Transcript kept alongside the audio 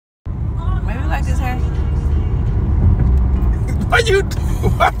like this hair? Why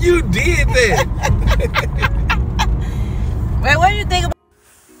you did that? Wait, what do you think about?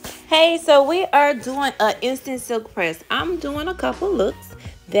 Hey, so we are doing an instant silk press. I'm doing a couple looks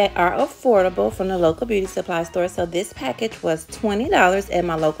that are affordable from the local beauty supply store. So this package was $20 at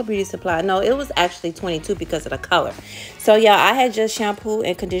my local beauty supply. No, it was actually $22 because of the color. So yeah, I had just shampooed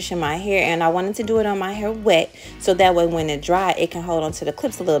and conditioned my hair, and I wanted to do it on my hair wet, so that way when it dry, it can hold onto the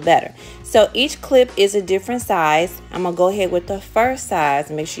clips a little better. So each clip is a different size. I'm gonna go ahead with the first size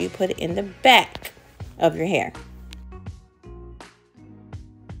and make sure you put it in the back of your hair.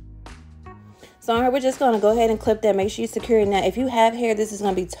 So on here, we're just going to go ahead and clip that. Make sure you secure it. Now, if you have hair, this is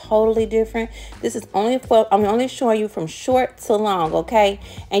going to be totally different. This is only for, I'm only showing you from short to long, okay?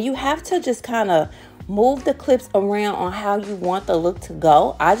 And you have to just kind of move the clips around on how you want the look to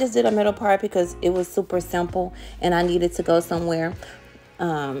go. I just did a middle part because it was super simple and I needed to go somewhere.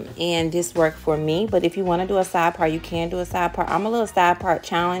 And this worked for me. But if you want to do a side part, you can do a side part. I'm a little side part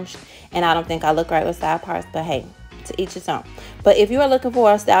challenged, and I don't think I look right with side parts, but hey, to each its own. But if you are looking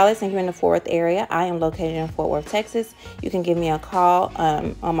for a stylist and you're in the Fort Worth area, I am located in Fort Worth, Texas. You can give me a call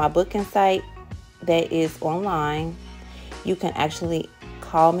on my booking site that is online. You can actually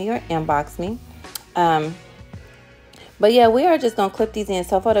call me or inbox me. But yeah, we are just gonna clip these in.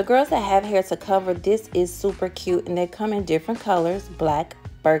 So for the girls that have hair to cover, this is super cute, and they come in different colors: black,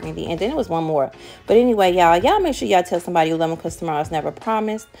 burgundy, and then it was one more. But anyway, y'all make sure y'all tell somebody you love them, because tomorrow's never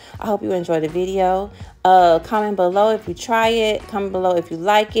promised. I hope you enjoyed the video. Comment below if you try it. Comment below if you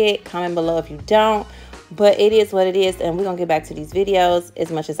like it. Comment below if you don't. But it is what it is, and we're gonna get back to these videos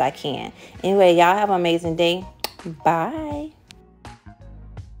as much as I can. Anyway, y'all have an amazing day. Bye.